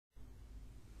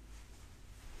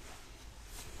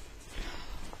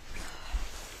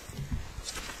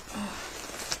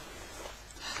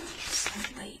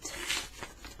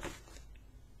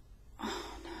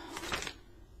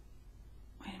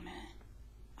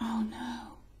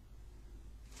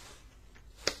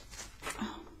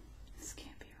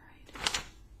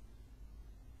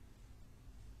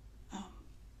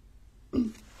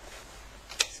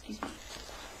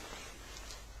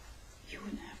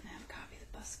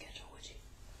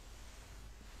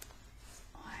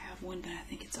have one, but I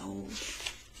think it's old.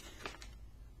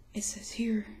 It says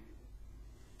here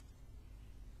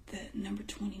that number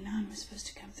 29 was supposed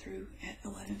to come through at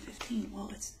 11:15. Well,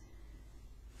 it's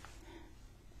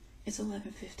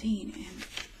 11:15,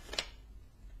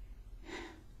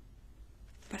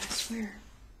 but I swear,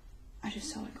 I just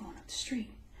saw it going up the street.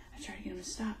 I tried to get them to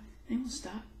stop. They won't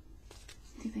stop.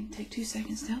 You think they can take 2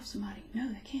 seconds to help somebody?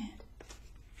 No, they can't.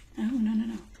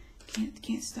 No.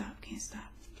 Can't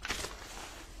stop.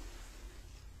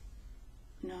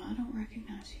 No, I don't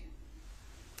recognize you.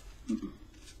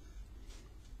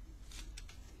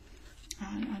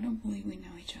 I don't believe we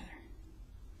know each other.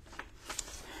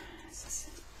 This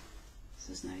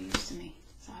is no use to me.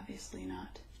 It's obviously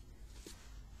not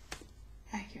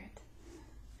accurate.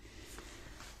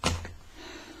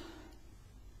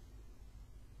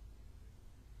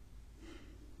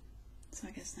 So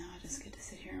I guess now I just get to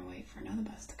sit here and wait for another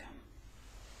bus to come.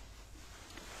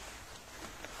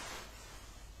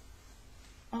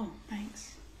 Oh,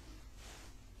 thanks.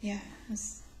 Yeah,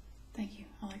 thank you.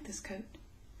 I like this coat.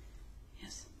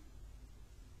 Yes.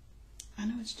 I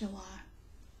know it's July.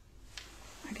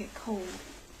 I get cold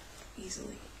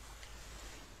easily.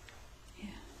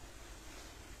 Yeah.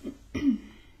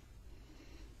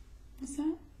 What's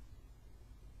that?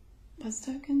 Bus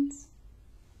tokens?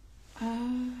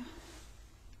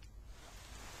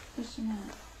 Just a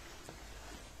minute.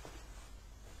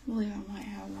 I believe I might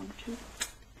have one or two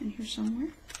in here somewhere.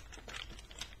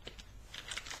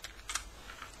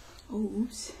 Oh,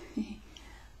 oops.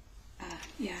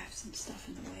 Yeah, I have some stuff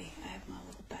in the way. I have my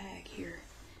little bag here,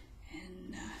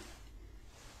 and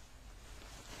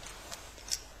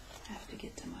I have to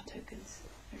get to my tokens.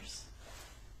 There's,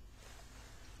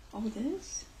 oh,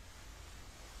 this?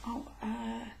 Oh,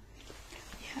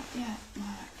 yeah,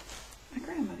 my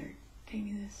grandmother gave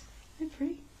me this. Isn't it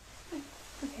pretty?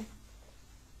 Okay.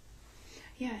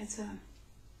 Yeah, it's,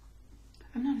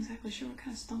 I'm not exactly sure what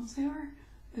kind of stones they are,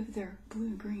 but they're blue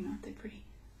and green. Aren't they pretty?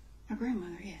 My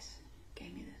grandmother, yes,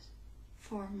 gave me this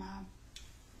for my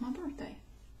birthday.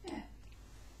 Yeah.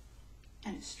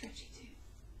 And it's stretchy too.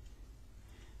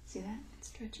 See that? It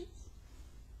stretches.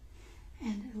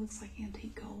 And it looks like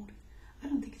antique gold. I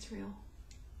don't think it's real.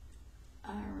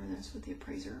 Or that's what the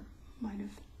appraiser might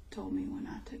have told me when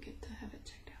I took it to have it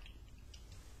checked out.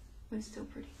 But it's still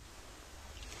pretty.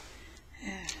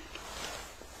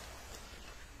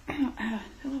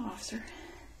 Hello, officer.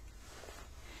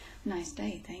 Nice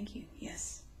day, thank you.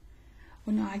 Yes.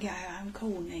 Well, no, I'm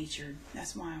cold-natured.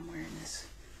 That's why I'm wearing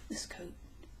this coat.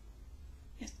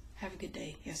 Yes. Have a good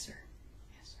day. Yes, sir.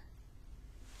 Yes, sir.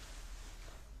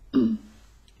 Let me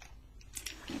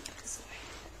put this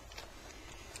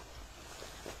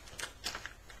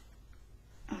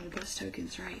away. The bus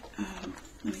tokens, right?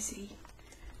 Let me see.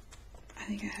 I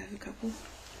think I have a couple.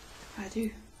 I do.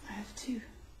 I have 2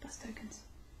 bus tokens.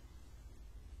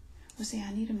 Well, see,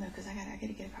 I need them though because I gotta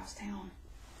get across town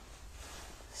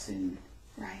soon,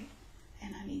 right?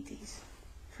 And I need these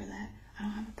for that. I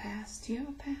don't have a pass. Do you have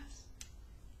a pass?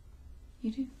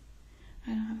 You do?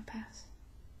 I don't have a pass.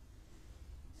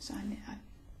 So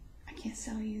I can't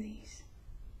sell you these.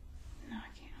 No, I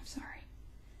can't. I'm sorry.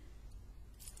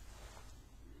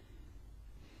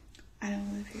 I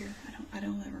don't live here. I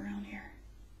don't live around here.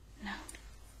 No.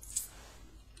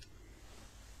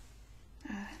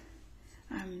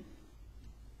 I'm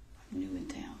new in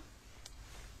town.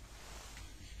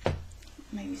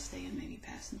 Maybe staying, maybe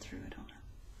passing through, I don't know.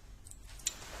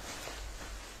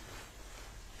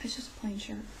 It's just a plain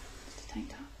shirt, just a tank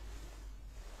top,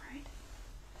 right?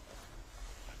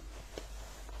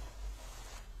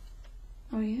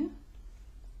 Oh yeah?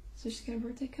 So she's got a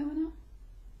birthday coming up?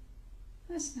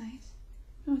 That's nice.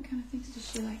 What kind of things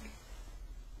does she like?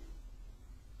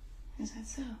 Is that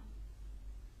so?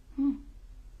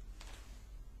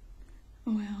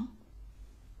 Well,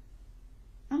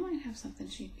 I might have something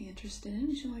she'd be interested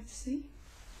in. She'd like to see.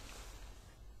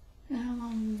 And how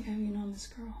long have you known this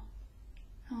girl?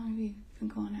 How long have you been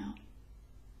going out?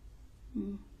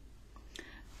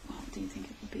 Well, do you think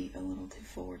it would be a little too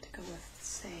forward to go with,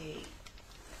 say,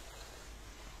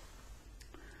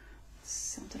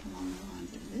 something along the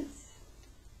lines of this?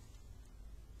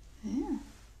 Yeah.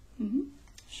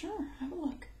 Sure, have a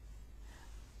look.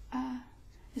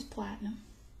 It's platinum.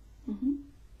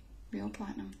 Real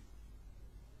platinum.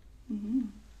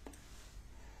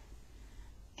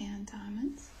 And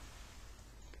diamonds.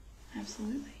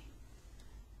 Absolutely.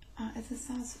 It's a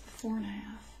size 4.5.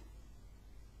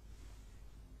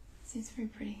 See, it's very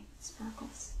pretty. It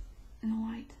sparkles in the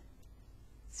light.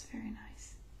 It's very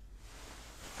nice.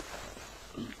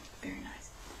 Very nice.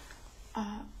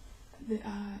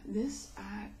 This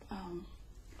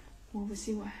Well, we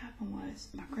see what happened was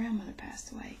my grandmother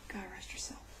passed away. God rest her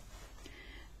soul.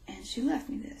 And she left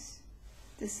me this.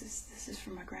 This is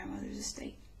from my grandmother's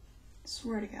estate.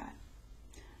 Swear to God.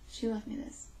 She left me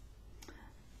this.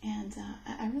 And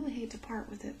I really hate to part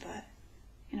with it, but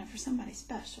you know, for somebody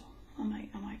special, I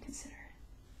might consider it.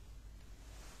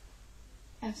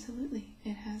 Absolutely.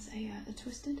 It has a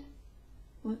twisted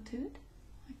look to it,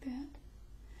 like that.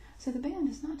 So the band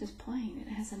is not just plain, it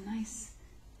has a nice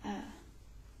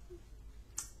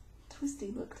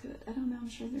twisty look to it. I don't know, I'm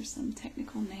sure there's some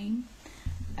technical name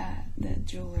that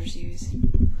jewelers use.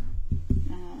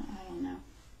 I don't know.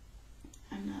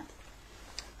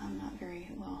 I'm not very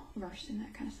well versed in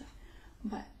that kind of stuff.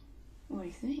 But what do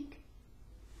you think?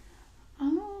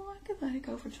 Oh, I could let it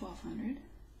go for $1,200,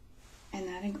 and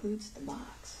that includes the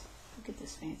box. Look at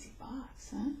this fancy box,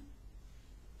 huh?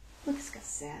 Look, it's got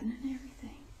satin and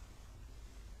everything.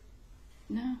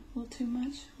 No, a little too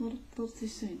much, a little too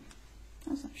soon.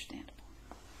 That's understandable.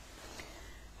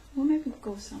 Well, maybe we'll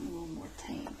go with something a little more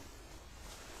tame.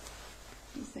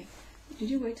 What do you think?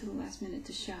 Did you wait till the last minute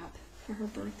to shop for her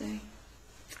birthday?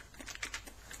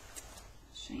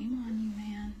 Shame on you,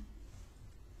 man.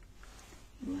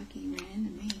 You're lucky you ran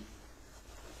into me.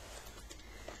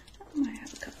 I might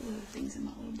have a couple other things in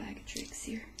my little bag of tricks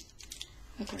here.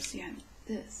 Of course, yeah,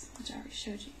 this, which I already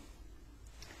showed you.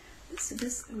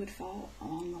 This would fall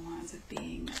along the lines of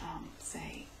being,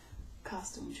 say,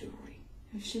 costume jewelry.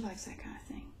 If she likes that kind of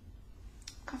thing.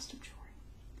 Costume jewelry.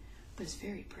 But it's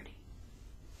very pretty.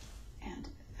 And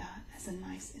has a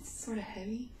nice, it's sort of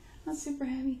heavy. Not super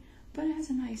heavy, but it has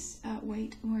a nice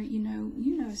weight where you know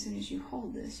as soon as you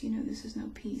hold this, you know this is no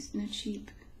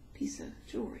cheap piece of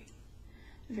jewelry.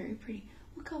 Very pretty.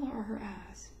 What color are her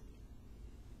eyes?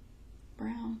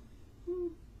 Brown?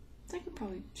 She could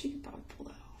probably pull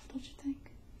that off, don't you think?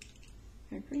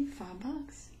 Very pretty.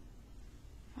 $5.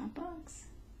 $5.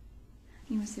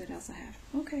 You want to see what else I have?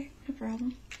 Okay, no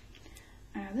problem.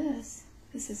 Now this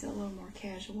is a little more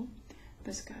casual,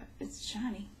 but it's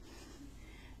shiny.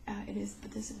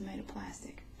 But this is made of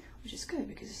plastic, which is good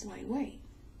because it's lightweight.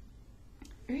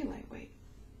 Very lightweight.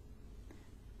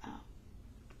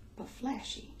 But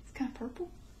flashy. It's kind of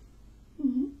purple.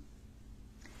 And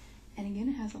again,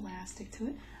 it has elastic to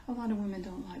it. A lot of women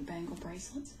don't like bangle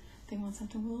bracelets. They want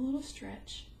something with a little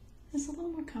stretch. It's a little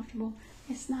more comfortable.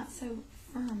 It's not so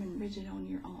firm and rigid on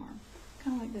your arm.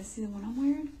 Kind of like this. See the one I'm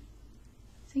wearing?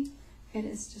 See? It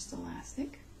is just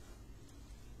elastic.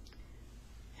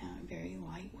 Very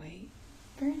lightweight.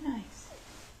 Very nice.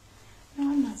 No,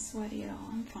 I'm not sweaty at all.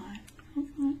 I'm fine. I'm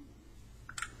fine.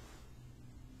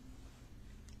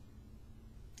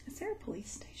 Is there a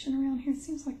police station around here? It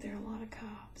seems like there are a lot of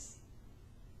cops.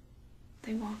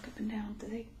 They walk up and down. Do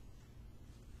they?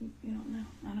 You don't know.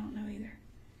 I don't know either.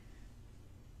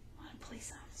 A lot of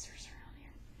police officers around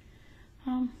here.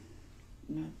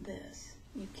 No, this.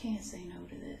 You can't say no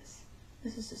to this.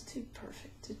 This is just too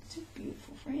perfect. Too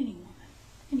beautiful for any woman.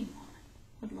 Any woman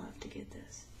would love to get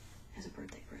this as a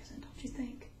birthday present, don't you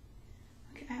think?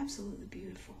 Okay, absolutely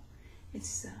beautiful.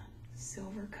 It's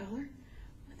silver color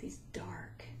with these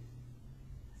dark,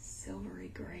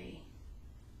 silvery gray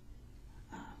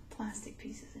plastic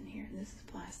pieces in here. And this is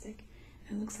plastic.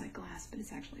 It looks like glass, but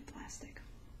it's actually plastic.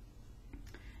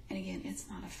 And again, it's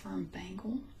not a firm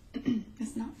bangle.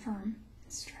 It's not firm.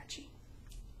 It's stretchy,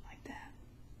 like that.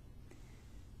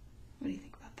 What do you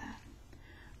think about that?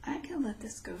 I can let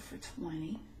this go for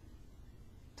 $20.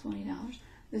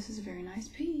 This is a very nice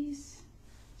piece.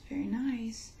 It's very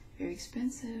nice. Very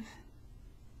expensive.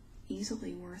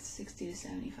 Easily worth $60 to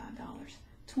 $75.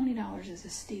 $20 is a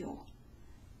steal.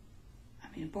 I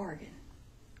mean, a bargain.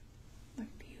 Look,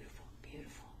 beautiful,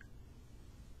 beautiful.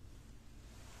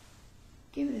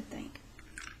 Give it a think.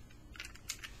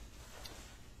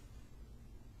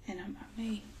 And I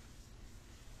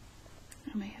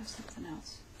may have something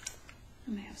else.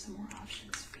 I may have some more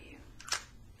options for you.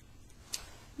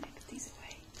 Let me put these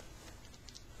away.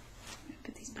 I'm going to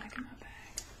put these back in my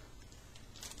bag.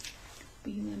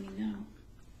 But you let me know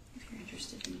if you're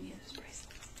interested in any of those bracelets.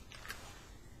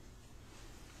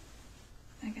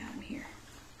 I got them here.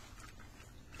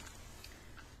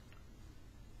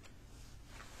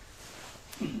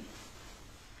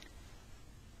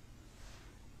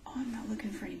 Oh, I'm not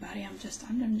looking for anybody. I'm just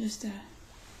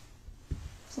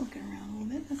looking around a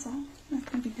little bit, that's all.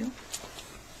 Not no big deal.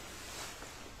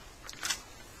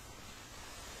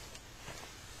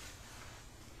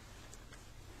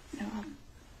 No,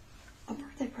 a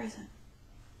birthday present.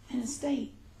 An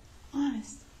estate.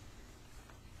 Honest.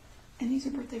 And these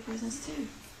are birthday presents too.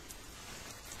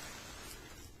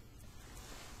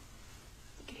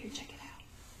 Look at here, check it out.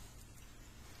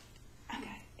 I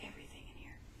got everything.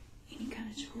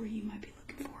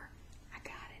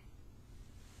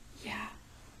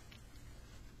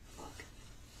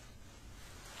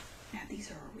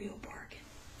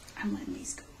 I'm letting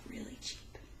these go really cheap.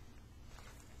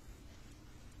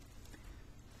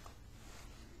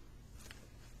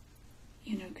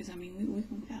 You know, because I mean, we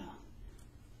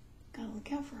gotta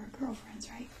look out for our girlfriends,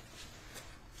 right?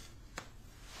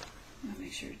 Gotta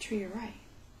make sure to treat her right.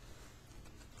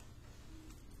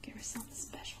 Give her something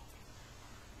special.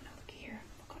 Now look here,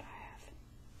 look what I have.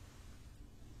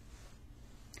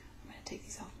 I'm gonna take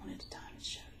these off one at a time and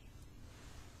show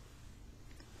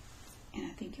you. And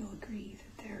I think you'll agree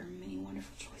that there are many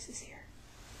wonderful choices here.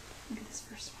 Look at this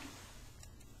first one.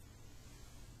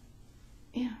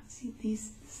 Yeah, see,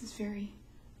 this is very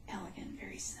elegant,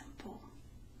 very simple,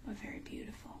 but very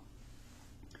beautiful.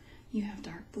 You have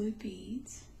dark blue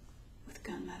beads with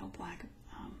gunmetal black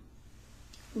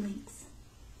links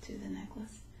to the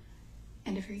necklace,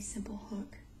 and a very simple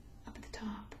hook up at the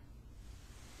top.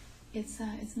 It's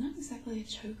not exactly a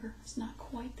choker. It's not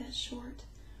quite that short,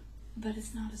 but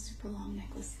it's not a super long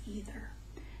necklace either.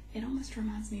 It almost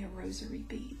reminds me of rosary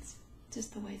beads,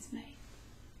 just the way it's made.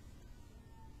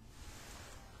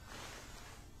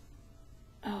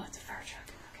 Oh, it's a fire truck.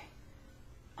 Okay.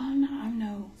 I'm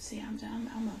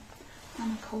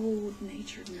a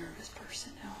cold-natured, nervous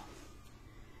person. No,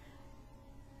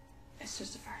 it's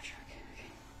just a fire truck. Okay.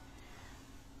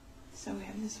 So we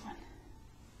have this one.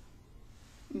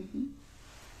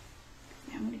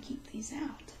 Now I'm going to keep these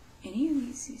out. Any of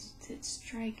these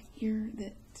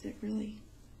that really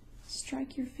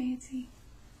strike your fancy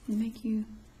and make you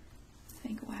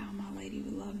think, wow, my lady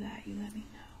would love that, you let me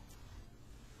know.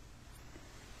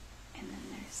 And then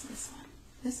there's this one.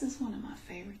 This is one of my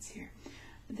favorites here.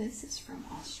 This is from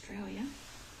Australia.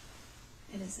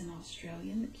 It is an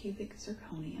Australian cubic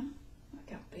zirconia. Look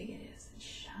how big it is and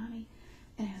shiny.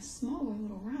 And it has smaller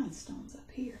little rhinestones up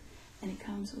here. And it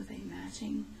comes with a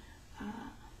matching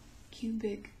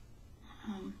cubic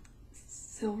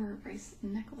silver bracelet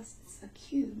necklace. It's a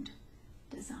cubed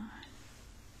design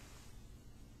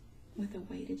with a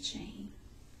weighted chain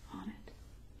on it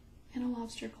and a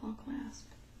lobster claw clasp.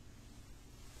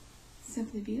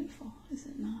 Simply beautiful, is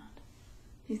it not?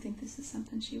 Do you think this is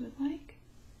something she would like?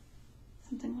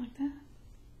 Something like that?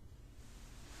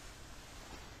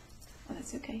 Well,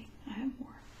 that's okay. I have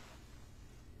more.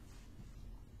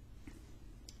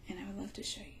 And I would love to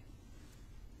show you.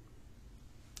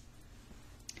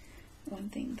 One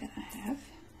thing that I have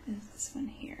is this one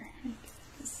here.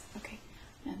 Okay,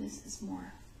 now this is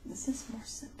more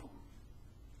simple.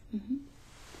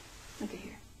 Look at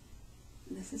here.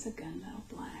 This is a gunmetal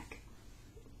black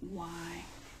Y.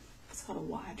 It's called a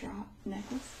Y drop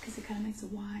necklace because it kind of makes a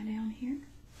Y down here.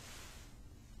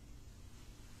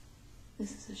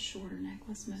 This is a shorter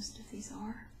necklace. Most of these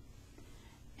are.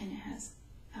 And it has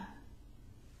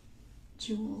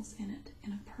jewels in it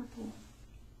in a purple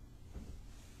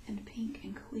and pink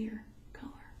and clear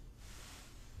color.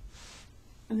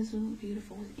 And this will look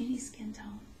beautiful with any skin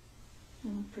tone. It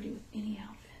will look pretty with any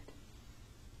outfit.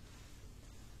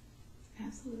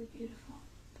 Absolutely beautiful.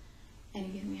 And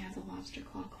again, we have the lobster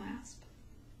claw clasp.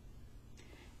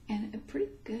 And a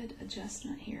pretty good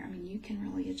adjustment here. I mean, you can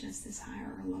really adjust this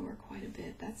higher or lower quite a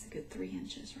bit. That's a good 3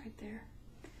 inches right there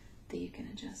that you can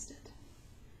adjust it.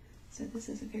 So this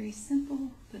is a very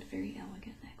simple but very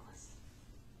elegant necklace.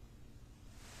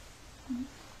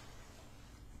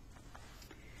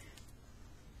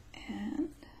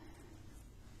 And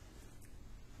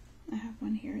I have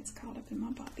one here. It's caught up in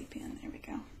my bobby pin. There we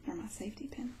go. Or my safety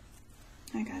pin.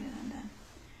 I got it undone.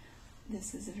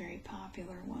 This is a very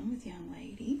popular one with young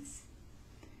ladies.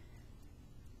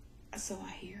 So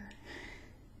I hear.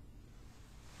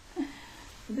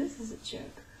 This is a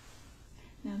choker.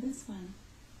 Now this one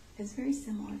is very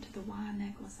similar to the Y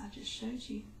necklace I just showed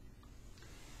you.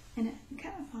 And it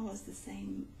kind of follows the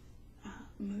same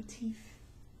motif.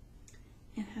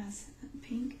 It has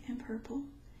pink and purple,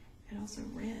 and also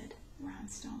red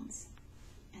rhinestones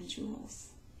and jewels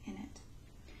in it.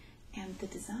 And the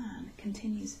design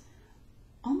continues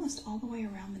almost all the way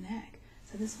around the neck.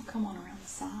 So this will come on around the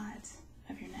sides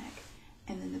of your neck,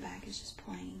 and then the back is just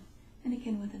plain. And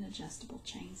again with an adjustable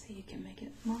chain, so you can make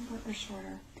it longer or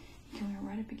shorter. You can wear it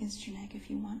right up against your neck if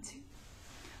you want to,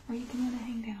 or you can let it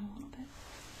hang down a little bit.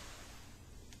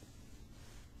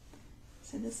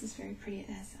 So this is very pretty. It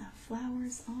has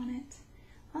flowers on it,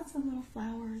 lots of little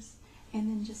flowers, and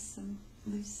then just some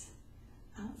loose,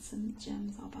 some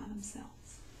gems all by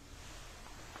themselves.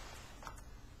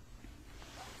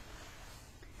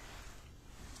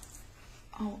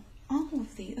 Oh, all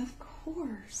of the, of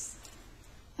course,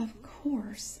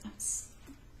 I'm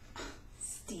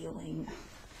stealing.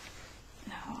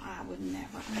 No, I would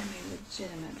never. I'm a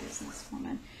legitimate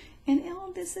businesswoman. And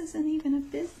all this isn't even a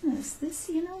business. This,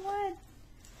 you know what?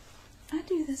 I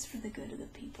do this for the good of the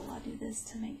people. I do this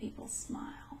to make people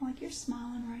smile. Like you're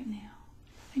smiling right now.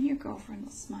 And your girlfriend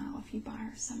will smile if you buy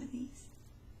her some of these.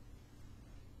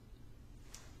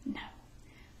 No.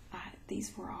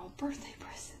 These were all birthday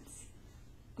presents.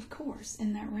 Of course.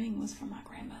 And that ring was from my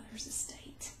grandmother's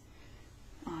estate.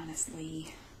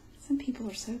 Honestly. Some people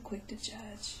are so quick to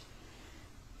judge.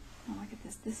 Oh, look at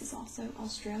this. This is also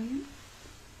Australian.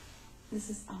 This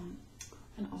is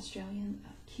an Australian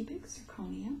cubic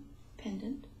zirconia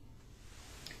pendant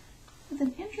with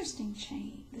an interesting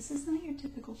chain. This is not your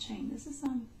typical chain. This is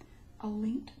a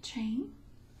linked chain,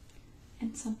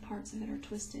 and some parts of it are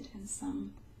twisted and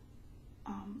some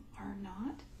are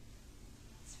not.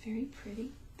 It's very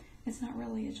pretty. It's not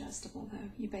really adjustable though.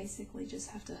 You basically just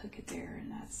have to hook it there,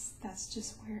 and that's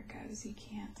just where it goes. You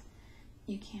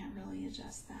can't really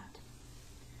adjust that.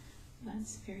 But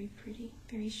it's very pretty,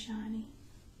 very shiny.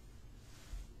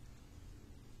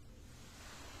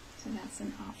 So that's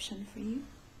an option for you.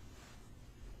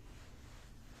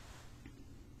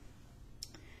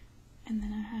 And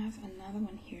then I have another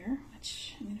one here,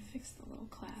 which I'm going to fix the little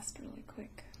clasp really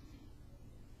quick.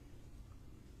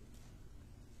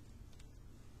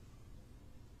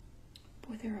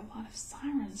 Boy, there are a lot of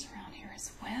sirens around here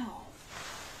as well.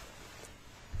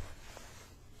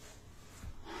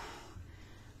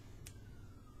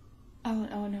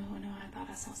 Oh no, I thought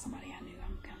I saw somebody I knew.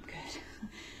 I'm good.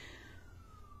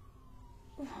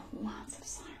 Lots of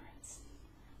sirens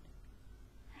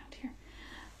around here.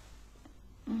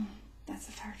 That's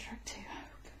a fire truck too, I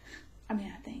hope. I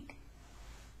think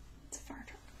it's a fire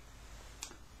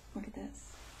truck. Look at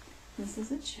this. This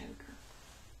is a choker.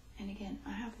 And again,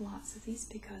 I have lots of these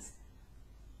because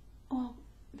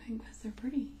they're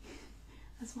pretty.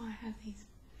 That's why I have these.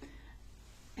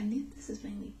 And this is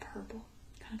mainly purple,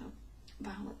 kind of a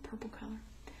violet purple color.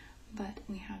 But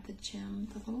we have the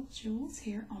little jewels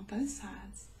here on both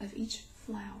sides of each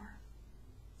flower.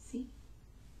 See?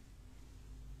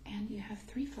 And you have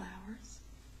 3 flowers.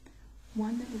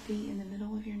 One that would be in the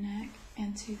middle of your neck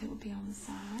and 2 that would be on the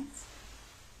sides.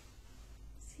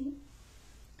 See?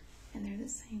 And they're the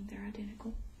same, they're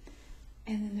identical.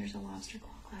 And then there's a lobster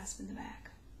claw clasp in the back.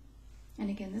 And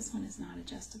again, this one is not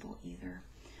adjustable either.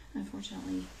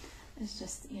 Unfortunately, it's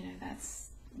just,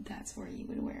 that's where you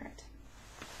would wear it.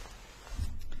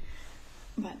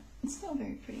 But it's still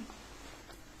very pretty.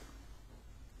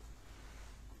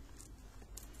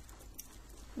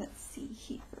 Let's see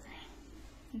here.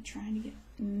 I'm trying to get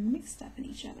mixed up in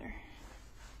each other.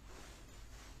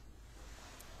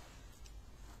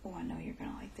 Oh, I know you're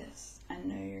going to like this. I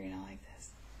know you're going to like this.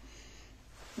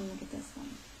 And look at this one.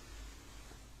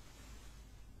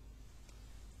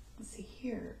 Let's see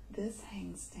here. This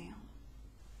hangs down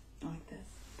like this.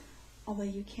 Although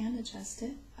you can adjust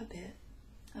it a bit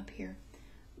up here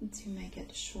to make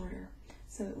it shorter,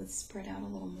 so it would spread out a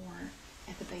little more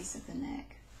at the base of the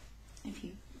neck. If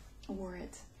you wore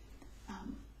it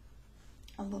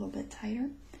a little bit tighter,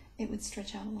 it would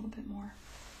stretch out a little bit more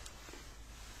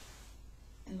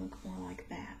and look more like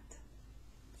that.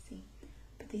 See?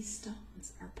 But these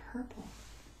stones are purple,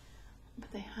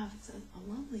 but they have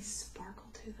a lovely sparkle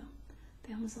to them.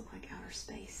 They almost look like outer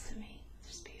space to me.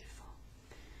 Just beautiful.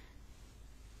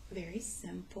 Very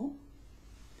simple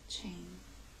chain,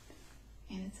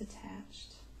 and it's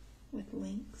attached with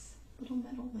links, little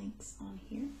metal links on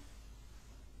here.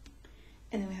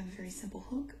 And then we have a very simple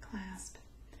hook clasp,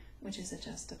 which is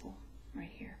adjustable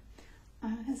right here.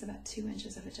 It has about 2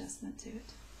 inches of adjustment to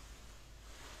it.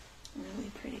 Really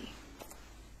pretty.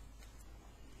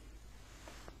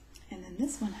 And then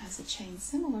this one has a chain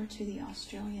similar to the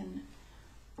Australian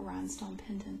rhinestone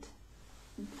pendant,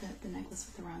 the necklace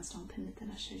with the rhinestone pendant that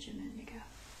I showed you a minute ago.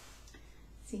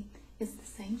 See, it's the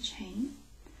same chain,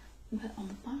 but on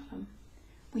the bottom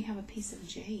we have a piece of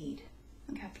jade.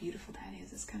 Look how beautiful that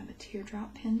is. It's kind of a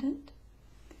teardrop pendant.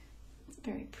 It's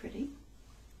very pretty.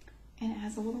 And it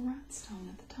has a little rhinestone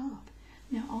at the top.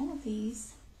 Now all of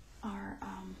these are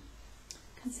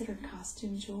considered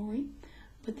costume jewelry,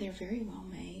 but they're very well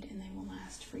made and they will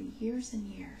last for years and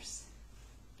years.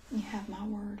 You have my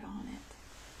word on it.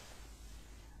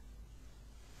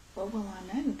 Well,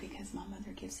 I know because my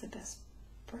mother gives the best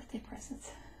birthday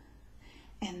presents.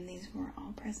 And these were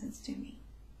all presents to me.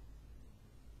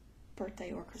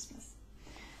 Birthday or Christmas.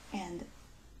 And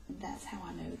that's how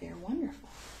I know they're wonderful.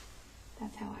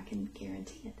 That's how I can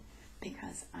guarantee it.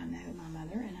 Because I know my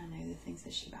mother and I know the things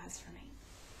that she buys for me.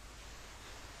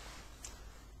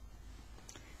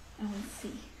 Oh, let's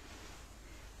see.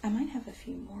 I might have a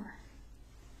few more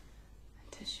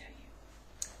to show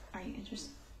you. Are you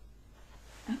interested?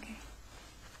 Okay.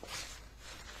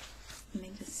 Let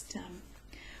me just,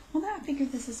 Well, I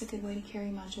figured this is a good way to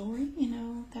carry my jewelry, you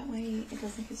know, that way it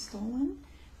doesn't get stolen.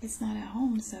 It's not at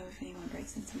home, so if anyone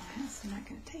breaks into my house, I'm not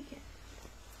going to take it.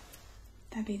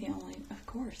 That'd be the only, of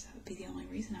course, that would be the only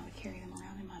reason I would carry them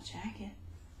around in my jacket.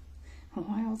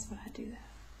 Why else would I do that?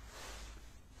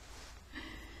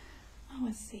 Oh,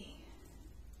 let's see.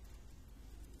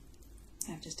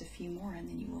 I have just a few more, and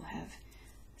then you will have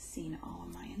seen all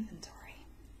of my inventory.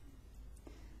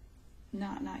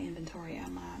 Not inventory,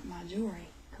 my jewelry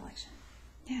collection.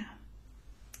 Yeah.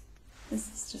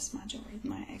 This is just my jewelry,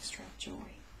 my extra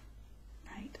jewelry.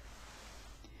 Right.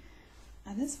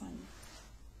 Now this one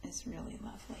is really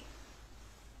lovely.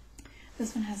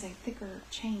 This one has a thicker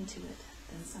chain to it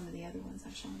than some of the other ones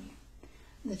I've shown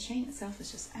you. The chain itself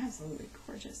is just absolutely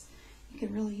gorgeous. You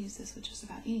could really use this with just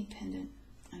about any pendant,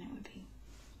 and it would be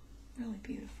really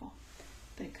beautiful.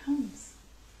 But it comes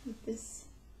with this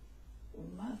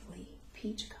lovely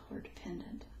peach-colored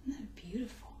pendant. Isn't that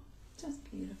beautiful? Just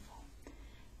beautiful.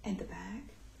 And the back,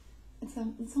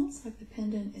 it's almost like the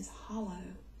pendant is hollow,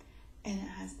 and it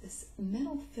has this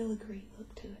metal filigree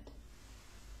look to it.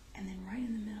 And then right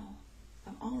in the middle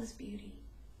of all this beauty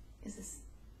is this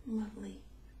lovely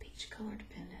peach-colored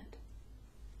pendant.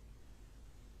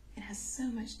 It has so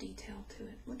much detail to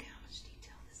it. Look how much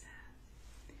detail this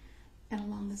has. And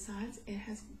along the sides, it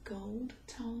has gold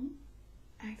tone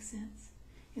accents.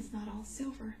 It's not all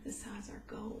silver. The sides are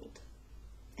gold.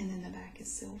 And then the back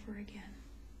is silver again.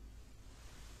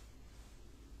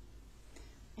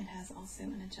 It has also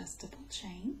an adjustable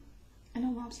chain and a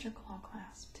lobster claw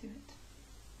clasp to it.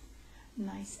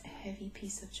 Nice heavy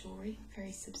piece of jewelry,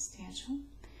 very substantial.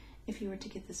 If you were to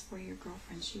get this for your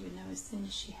girlfriend, she would know as soon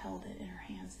as she held it in her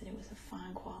hands that it was a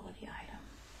fine quality item.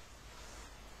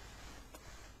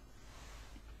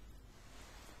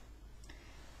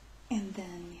 And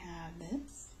then we have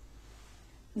this.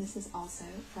 This is also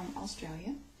from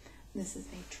Australia. This is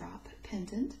a drop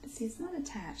pendant, but see, it's not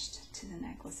attached to the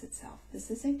necklace itself.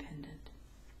 This is a pendant,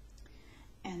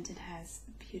 and it has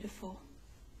beautiful,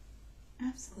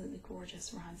 absolutely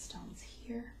gorgeous rhinestones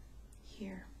here,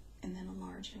 here, and then a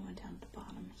larger one down at the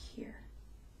bottom here.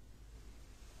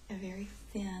 A very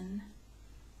thin,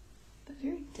 but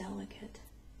very delicate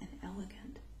and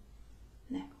elegant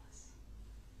necklace.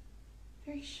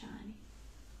 Very shiny.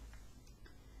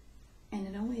 And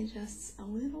it only adjusts a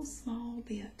little small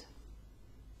bit.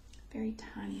 Very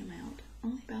tiny amount,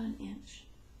 only about an inch.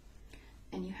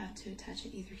 And you have to attach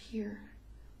it either here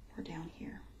or down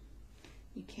here.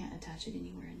 You can't attach it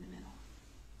anywhere in the middle.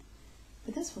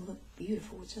 But this will look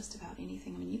beautiful with just about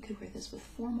anything. I mean, you could wear this with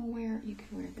formal wear. You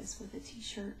could wear this with a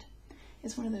t-shirt.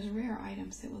 It's one of those rare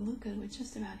items that would look good with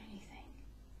just about anything.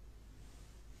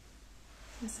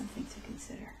 So that's something to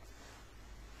consider.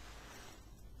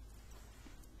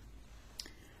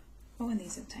 Oh, and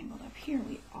these have tangled up. Here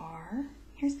we are.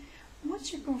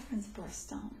 What's your girlfriend's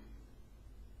birthstone?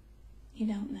 You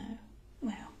don't know?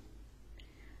 Well,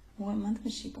 what month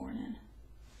was she born in?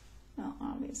 Well,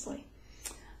 obviously.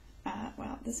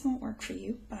 Well, this won't work for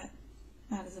you, but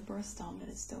not as a birthstone, but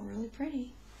it's still really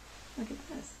pretty. Look at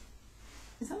this.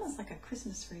 It's almost like a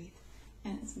Christmas wreath,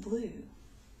 and it's blue,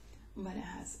 but it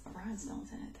has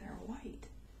rhinestones in it that are white,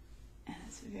 and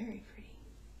it's very pretty.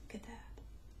 Look at that.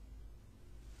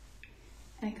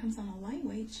 And it comes on a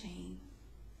lightweight chain.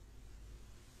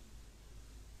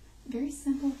 Very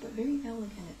simple, but very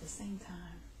elegant at the same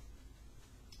time.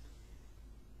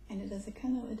 And it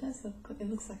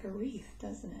looks like a wreath,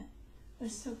 doesn't it? But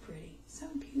it's so pretty, so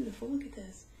beautiful. Look at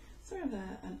this. Sort of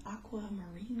an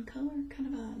aquamarine color,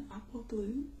 kind of an aqua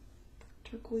blue,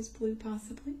 turquoise blue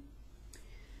possibly.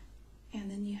 And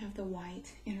then you have the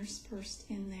white interspersed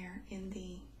in there in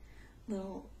the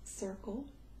little circle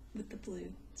with the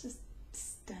blue. It's just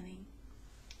stunning.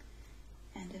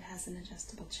 And it has an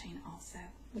adjustable chain also,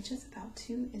 which is about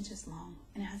 2 inches long,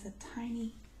 and it has a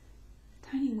tiny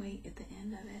weight at the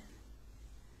end of it,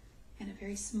 and a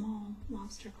very small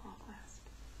lobster claw clasp.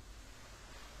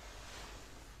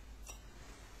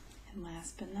 And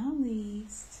last but not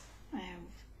least, I have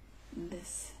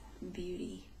this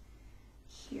beauty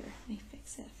here. Let me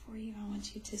fix it for you. I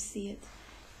want you to see it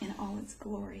in all its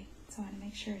glory, so I want to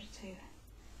make sure to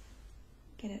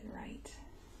get it right.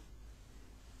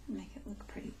 Make it look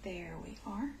pretty. There we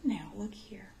are. Now look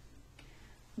here.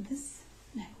 This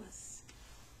necklace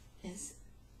is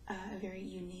a very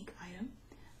unique item.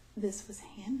 This was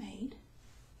handmade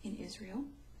in Israel,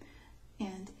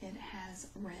 and it has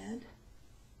red.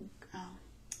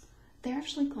 They're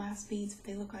actually glass beads, but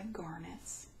they look like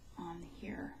garnets on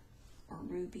here, or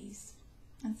rubies.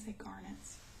 Let's say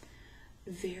garnets.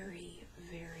 Very,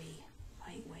 very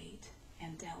lightweight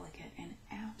and delicate, and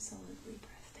absolutely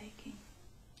breathtaking.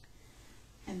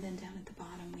 And then down at the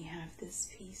bottom we have this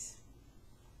piece.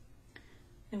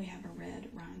 Then we have a red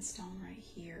rhinestone right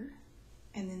here.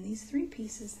 And then these 3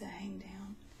 pieces that hang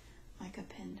down like a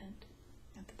pendant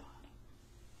at the bottom.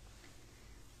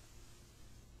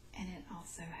 And it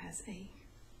also has a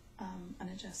an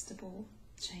adjustable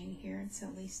chain here. It's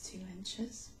at least 2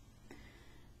 inches.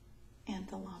 And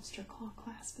the lobster claw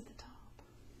clasp at the top.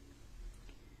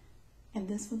 And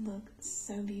this would look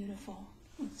so beautiful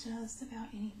with just about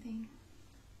anything.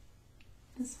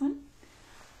 This one,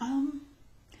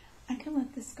 I could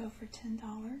let this go for $10.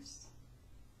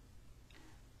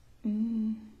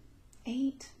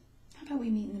 8. How about we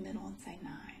meet in the middle and say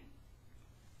 9?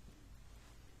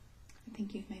 I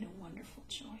think you've made a wonderful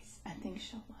choice. I think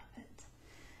she'll love it.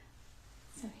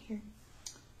 So here,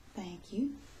 thank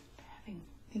you for having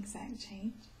exact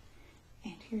change.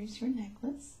 And here's your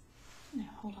necklace. Now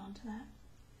hold on to that.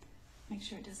 Make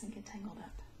sure it doesn't get tangled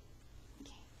up.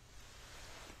 Okay.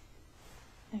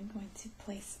 I'm going to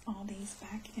place all these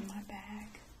back in my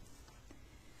bag.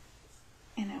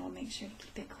 And I will make sure to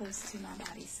keep it close to my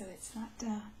body so it's not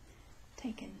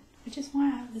taken. Which is why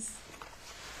I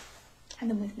had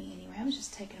them with me anyway. I was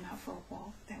just taking them out for a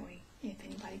walk. That way, if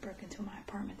anybody broke into my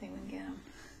apartment, they wouldn't get them.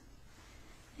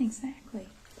 Exactly.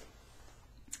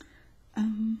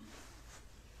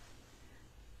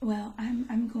 Well,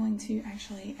 I'm going to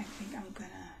actually, I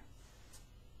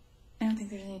don't think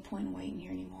there's any point in waiting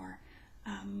here anymore.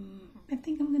 I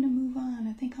think I'm gonna move on.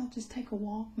 I think I'll just take a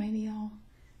walk. Maybe I'll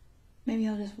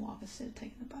just walk instead of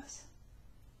taking the bus.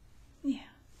 Yeah.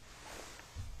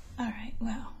 Alright,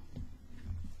 well,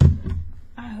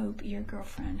 I hope your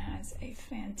girlfriend has a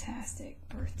fantastic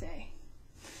birthday.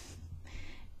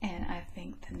 And I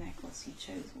think the necklace you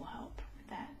chose will help with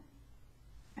that.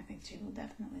 I think she will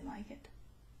definitely like it.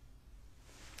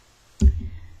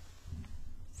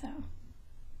 So,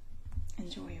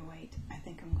 enjoy your wait. I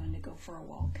think I'm going to go for a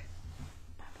walk.